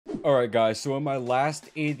Alright guys, so in my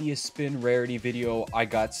last 80th spin rarity video, I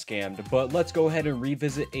got scammed, but let's go ahead and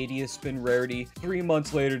revisit 80th spin rarity 3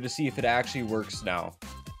 months later to see if it actually works now.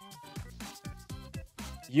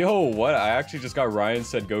 Yo, what? I actually just got Ryan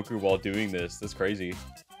said Goku while doing this. That's crazy.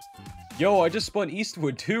 Yo, I just spun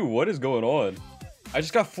Eastwood too. What is going on? I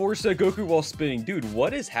just got 4 said Goku while spinning. Dude,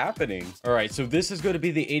 what is happening? Alright, so this is going to be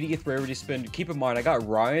the 80th rarity spin. Keep in mind, I got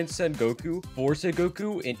Ryan said Goku, 4 said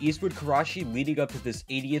Goku, and Eastwood Karashi leading up to this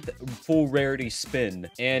 80th full rarity spin.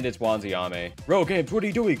 And it's Wanziyame. RELLGames, what are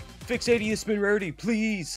you doing? Fix 80th spin rarity, please.